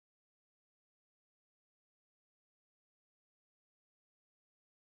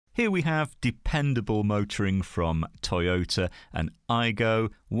Here we have dependable motoring from Toyota, an Aygo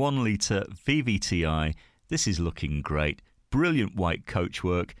 1.0 Vvt-I. This is looking great. Brilliant white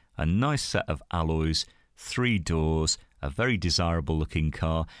coachwork, a nice set of alloys, 3 doors, a very desirable looking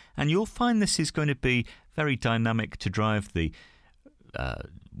car, and you'll find this is going to be very dynamic to drive. The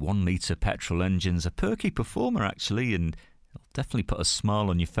 1 litre petrol engine's a perky performer actually, and it'll definitely put a smile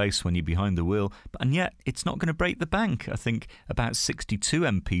on your face when you're behind the wheel, and yet it's not going to break the bank. I think about 62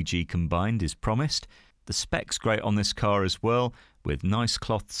 mpg combined is promised. The spec's great on this car as well, with nice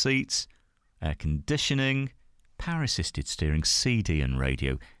cloth seats, air conditioning, power assisted steering, CD and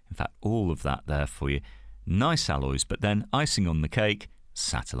radio. In fact, all of that there for you. Nice alloys, but then icing on the cake,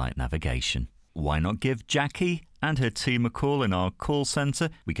 satellite navigation. Why not give Jackie and her team a call in our call centre?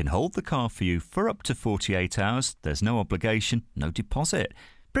 We can hold the car for you for up to 48 hours. There's no obligation, no deposit.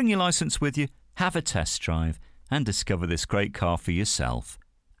 Bring your licence with you, have a test drive and discover this great car for yourself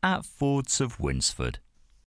at Fords of Winsford.